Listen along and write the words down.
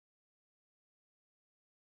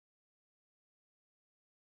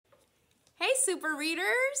Hey, super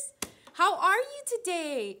readers! How are you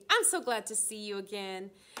today? I'm so glad to see you again.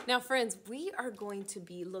 Now, friends, we are going to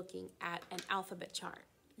be looking at an alphabet chart.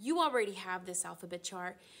 You already have this alphabet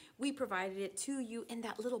chart. We provided it to you in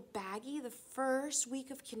that little baggie the first week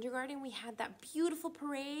of kindergarten. We had that beautiful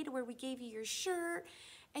parade where we gave you your shirt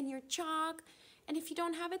and your chalk. And if you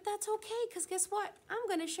don't have it, that's okay, because guess what? I'm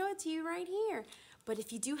going to show it to you right here. But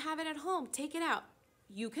if you do have it at home, take it out.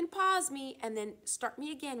 You can pause me and then start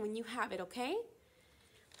me again when you have it, okay?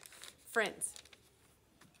 Friends,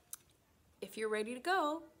 if you're ready to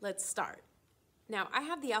go, let's start. Now, I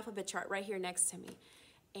have the alphabet chart right here next to me,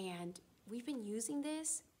 and we've been using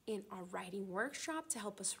this in our writing workshop to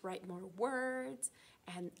help us write more words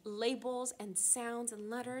and labels and sounds and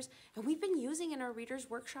letters. And we've been using in our readers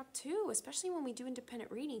workshop too, especially when we do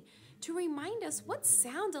independent reading, to remind us what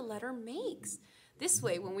sound a letter makes. This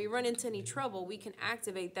way, when we run into any trouble, we can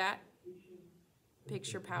activate that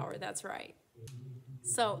picture power. That's right.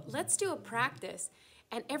 So let's do a practice.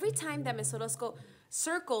 And every time that Ms. Orozco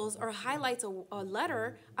circles or highlights a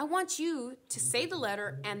letter, I want you to say the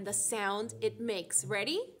letter and the sound it makes.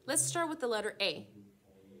 Ready? Let's start with the letter A.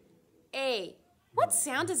 A. What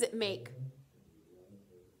sound does it make?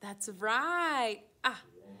 That's right.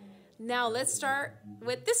 Now let's start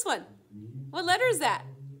with this one. What letter is that?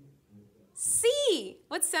 C.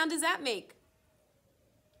 What sound does that make?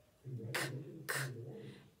 K, k.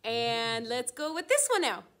 And let's go with this one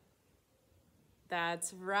now.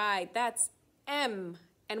 That's right. That's M.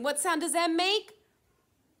 And what sound does M make?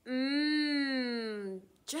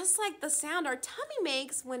 Just like the sound our tummy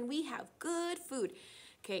makes when we have good food.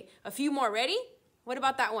 Okay, a few more. Ready? What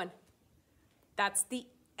about that one? That's the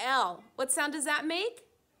L. What sound does that make?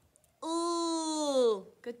 Ooh,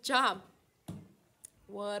 good job.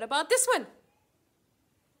 What about this one?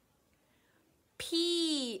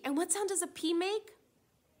 P. And what sound does a P make?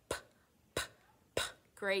 P, p, p.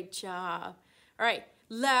 Great job. All right,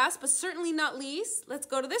 last but certainly not least, let's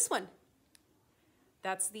go to this one.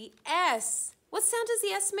 That's the S. What sound does the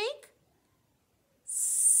S make?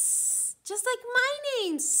 S. Just like my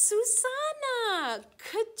name, Susana.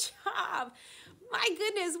 Good job. My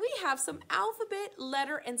goodness, we have some alphabet,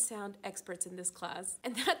 letter, and sound experts in this class.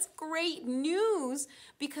 And that's great news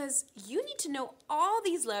because you need to know all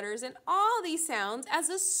these letters and all these sounds as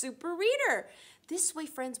a super reader. This way,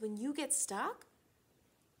 friends, when you get stuck,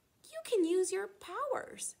 you can use your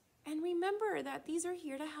powers. And remember that these are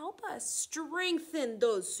here to help us strengthen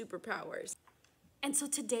those superpowers. And so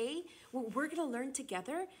today, what we're gonna learn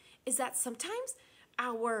together is that sometimes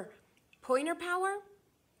our pointer power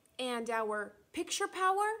and our picture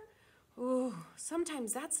power,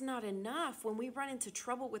 sometimes that's not enough when we run into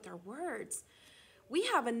trouble with our words. We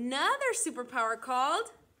have another superpower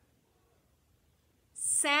called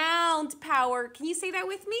sound power. Can you say that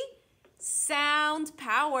with me? Sound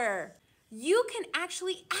power. You can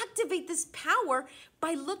actually activate this power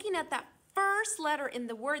by looking at that first letter in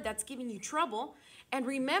the word that's giving you trouble and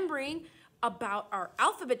remembering about our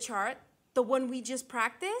alphabet chart, the one we just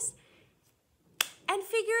practiced, and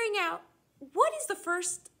figuring out what is the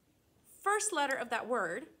first letter of that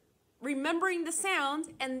word, remembering the sound,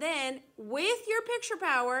 and then with your picture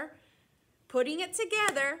power, putting it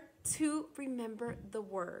together to remember the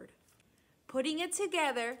word. Putting it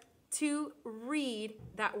together to read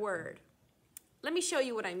that word. Let me show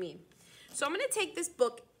you what I mean. So I'm going to take this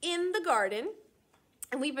book In the Garden,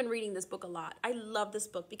 and we've been reading this book a lot. I love this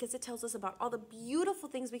book because it tells us about all the beautiful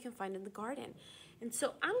things we can find in the garden. And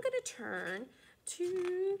so I'm going to turn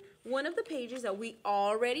to one of the pages that we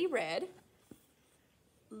already read.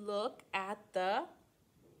 Look at the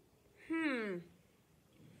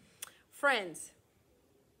Friends,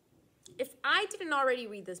 if I didn't already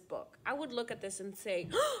read this book, I would look at this and say,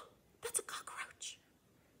 oh, that's a cockroach,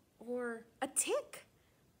 or a tick,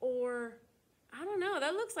 or I don't know,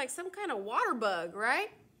 that looks like some kind of water bug, right?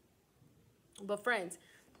 But friends,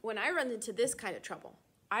 when I run into this kind of trouble,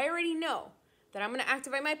 I already know that I'm going to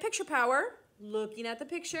activate my picture power, looking at the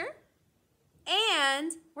picture,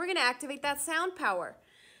 and we're going to activate that sound power.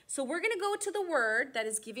 So we're going to go to the word that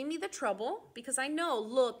is giving me the trouble, because I know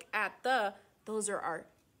look at the, those are our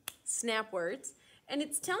snap words, and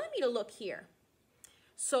it's telling me to look here.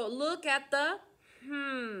 So look at the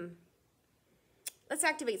Let's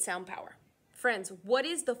activate sound power. Friends, what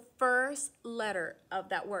is the first letter of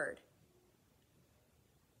that word?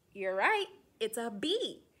 You're right, it's a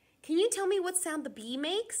B. Can you tell me what sound the B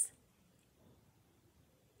makes?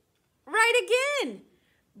 Right again.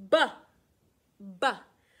 B. B.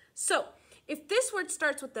 So, if this word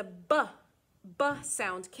starts with the B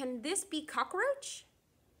sound, can this be cockroach?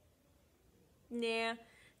 Nah.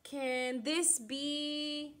 Can this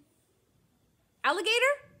be Alligator?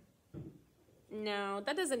 No,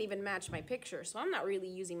 that doesn't even match my picture, so I'm not really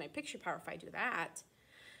using my picture power if I do that.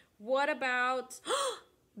 What about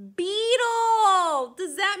beetle?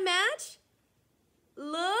 Does that match?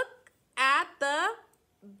 Look at the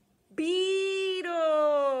beetle.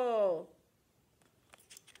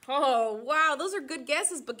 Oh, wow, those are good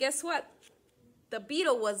guesses, but guess what? The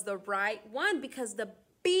beetle was the right one because the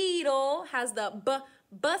beetle has the b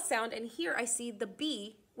sound, and here I see the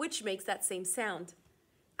B, which makes that same sound.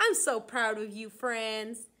 I'm so proud of you,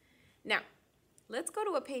 friends. Now, let's go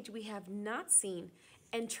to a page we have not seen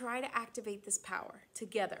and try to activate this power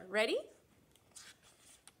together. Ready?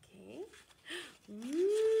 Okay.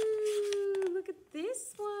 Ooh, look at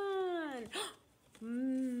this one.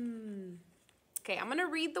 Okay, I'm gonna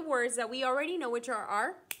read the words that we already know, which are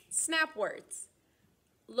our snap words.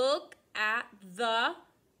 Look at the,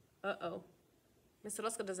 Miss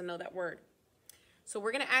Orozco doesn't know that word. So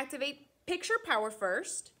we're gonna activate picture power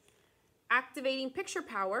first. Activating picture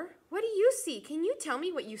power. What do you see? Can you tell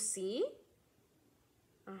me what you see?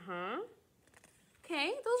 Okay, those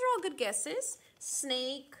are all good guesses.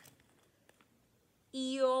 Snake,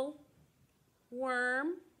 eel,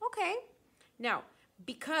 worm. Okay. Now,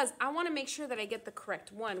 because I want to make sure that I get the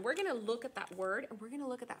correct one, we're going to look at that word and we're going to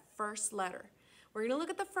look at that first letter. We're going to look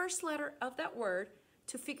at the first letter of that word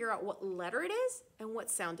to figure out what letter it is and what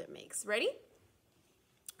sound it makes. Ready?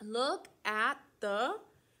 Look at the,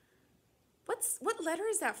 what letter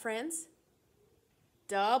is that, friends?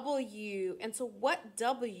 W. And so what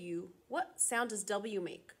sound does W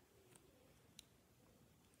make?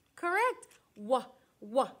 Correct. W.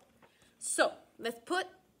 So let's put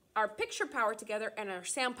our picture power together and our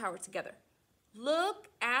sound power together. Look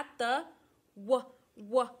at the worm.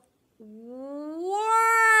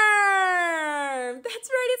 That's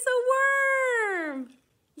right, it's a worm.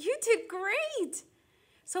 You did great.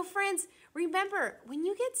 So friends, remember, when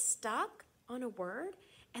you get stuck on a word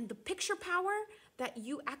and the picture power that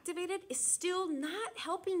you activated is still not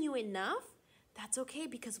helping you enough, that's okay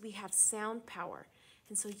because we have sound power.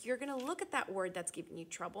 And so you're gonna look at that word that's giving you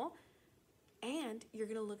trouble and you're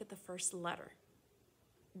gonna look at the first letter.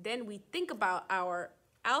 Then we think about our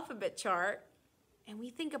alphabet chart and we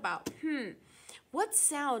think about, what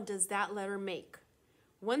sound does that letter make?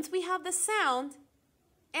 Once we have the sound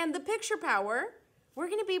and the picture power, we're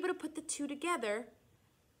gonna be able to put the two together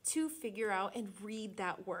to figure out and read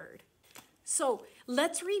that word. So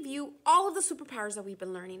let's review all of the superpowers that we've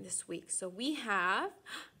been learning this week. So we have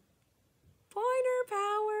pointer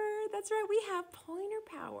power. That's right, we have pointer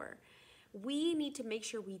power. We need to make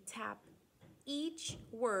sure we tap each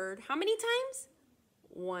word. How many times?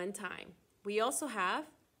 One time. We also have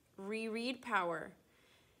reread power.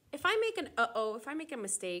 If I make if I make a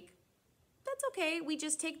mistake, that's okay. We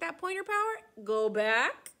just take that pointer power, go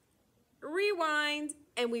back, rewind,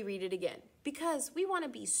 and we read it again. Because we want to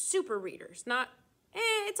be super readers, not,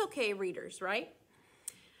 it's okay readers, right?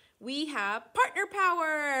 We have partner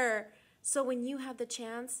power. So when you have the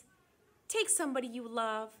chance, take somebody you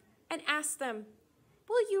love and ask them,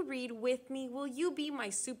 will you read with me? Will you be my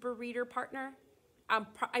super reader partner?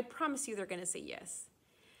 I promise you they're going to say yes.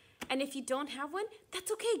 And if you don't have one,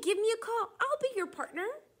 that's okay. Give me a call. I'll be your partner.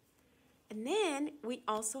 And then we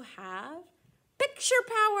also have picture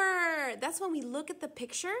power. That's when we look at the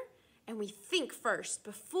picture and we think first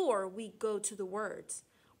before we go to the words.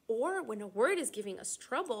 Or when a word is giving us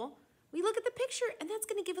trouble, we look at the picture and that's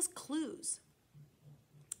going to give us clues.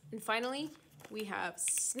 And finally, we have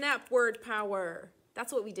snap word power.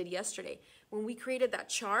 That's what we did yesterday when we created that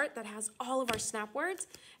chart that has all of our snap words.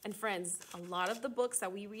 And friends, a lot of the books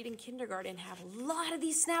that we read in kindergarten have a lot of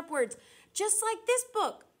these snap words, just like this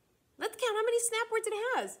book. Let's count how many snap words it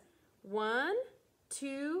has. 1,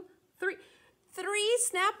 2, 3. 3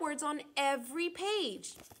 snap words on every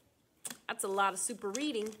page. That's a lot of super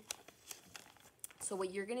reading. So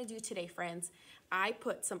what you're gonna do today, friends, I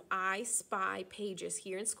put some I Spy pages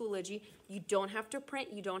here in Schoology. You don't have to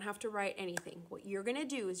print, you don't have to write anything. What you're gonna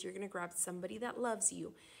do is you're gonna grab somebody that loves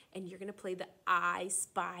you and you're gonna play the I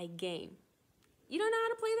Spy game. You don't know how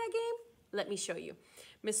to play that game? Let me show you.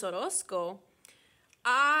 Miss Orozco,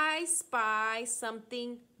 I spy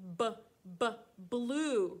something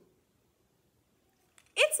blue.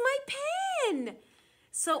 It's my pen.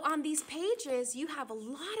 So on these pages, you have a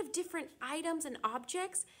lot of different items and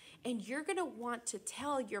objects, and you're gonna want to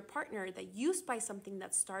tell your partner that you spy something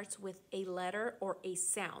that starts with a letter or a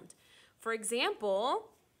sound. For example,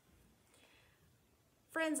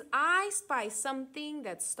 friends, I spy something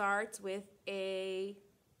that starts with an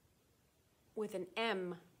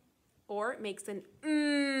M, or it makes an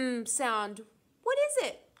sound. What is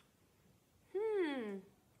it?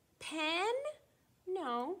 Pen?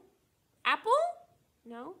 No. Apple?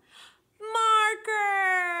 No.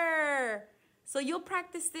 Marker! So you'll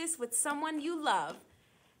practice this with someone you love,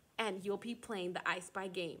 and you'll be playing the I Spy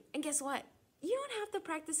game. And guess what? You don't have to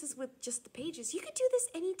practice this with just the pages. You could do this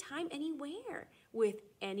anytime, anywhere, with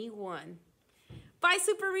anyone. Bye,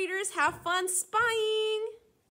 super readers. Have fun spying.